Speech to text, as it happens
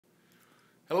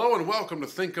Hello and welcome to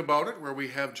Think About It, where we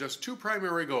have just two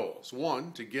primary goals.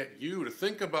 One, to get you to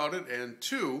think about it, and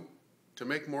two, to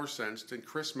make more sense than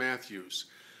Chris Matthews.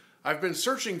 I've been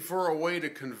searching for a way to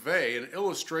convey an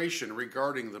illustration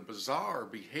regarding the bizarre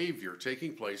behavior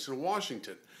taking place in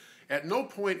Washington. At no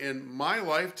point in my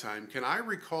lifetime can I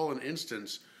recall an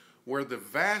instance where the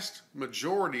vast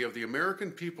majority of the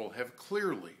American people have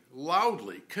clearly,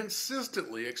 loudly,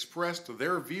 consistently expressed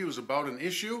their views about an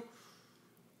issue,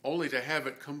 only to have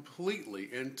it completely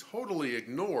and totally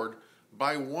ignored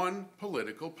by one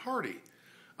political party.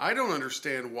 I don't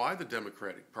understand why the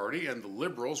Democratic Party and the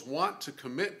liberals want to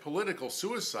commit political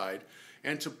suicide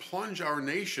and to plunge our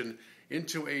nation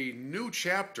into a new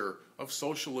chapter of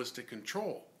socialistic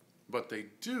control. But they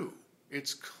do.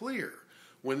 It's clear.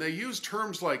 When they use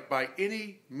terms like by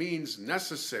any means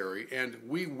necessary and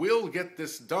we will get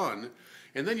this done,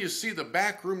 and then you see the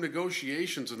backroom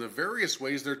negotiations and the various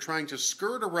ways they're trying to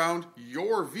skirt around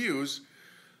your views,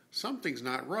 something's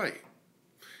not right.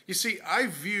 You see, I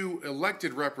view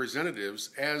elected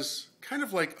representatives as kind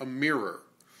of like a mirror.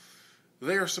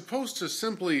 They are supposed to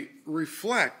simply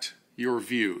reflect your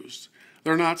views.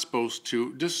 They're not supposed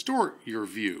to distort your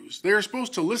views. They are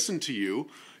supposed to listen to you,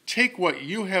 take what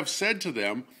you have said to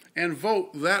them, and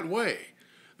vote that way.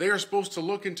 They are supposed to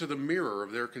look into the mirror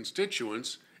of their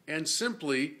constituents and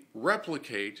simply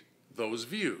replicate those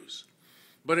views.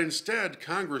 But instead,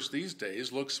 Congress these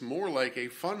days looks more like a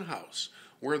funhouse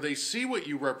where they see what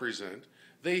you represent,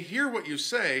 they hear what you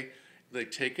say, they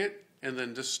take it and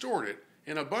then distort it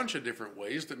in a bunch of different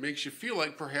ways that makes you feel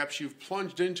like perhaps you've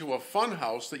plunged into a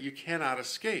funhouse that you cannot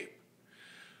escape.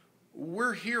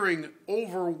 We're hearing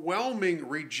overwhelming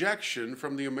rejection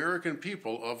from the American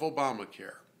people of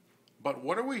Obamacare. But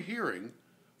what are we hearing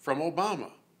from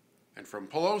Obama and from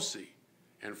Pelosi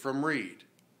and from Reid?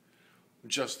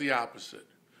 Just the opposite.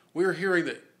 We're hearing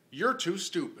that you're too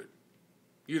stupid.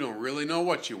 You don't really know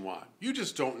what you want. You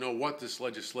just don't know what this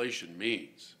legislation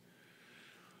means.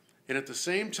 And at the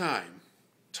same time,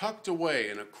 tucked away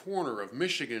in a corner of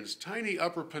Michigan's tiny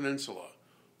Upper Peninsula,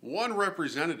 one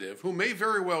representative, who may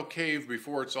very well cave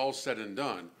before it's all said and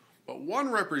done, but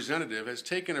one representative has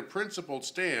taken a principled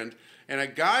stand, and a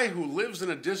guy who lives in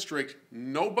a district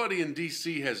nobody in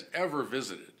D.C. has ever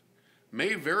visited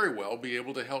may very well be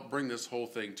able to help bring this whole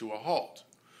thing to a halt.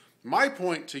 My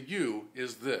point to you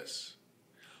is this.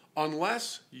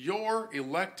 Unless your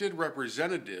elected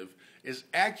representative is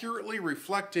accurately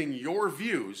reflecting your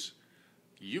views,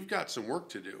 you've got some work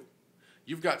to do.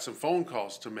 You've got some phone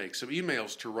calls to make, some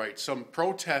emails to write, some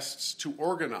protests to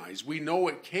organize. We know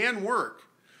it can work.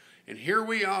 And here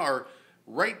we are,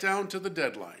 right down to the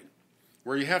deadline,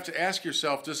 where you have to ask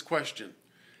yourself this question.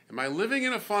 Am I living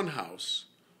in a funhouse,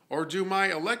 or do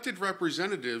my elected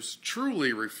representatives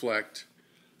truly reflect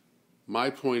my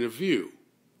point of view?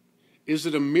 Is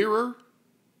it a mirror,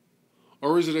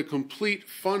 or is it a complete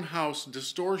funhouse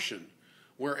distortion,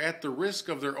 where at the risk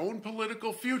of their own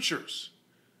political futures,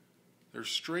 they're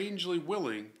strangely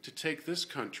willing to take this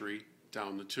country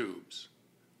down the tubes?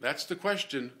 That's the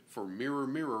question for Mirror,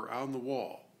 Mirror on the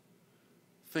Wall.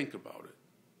 Think about it.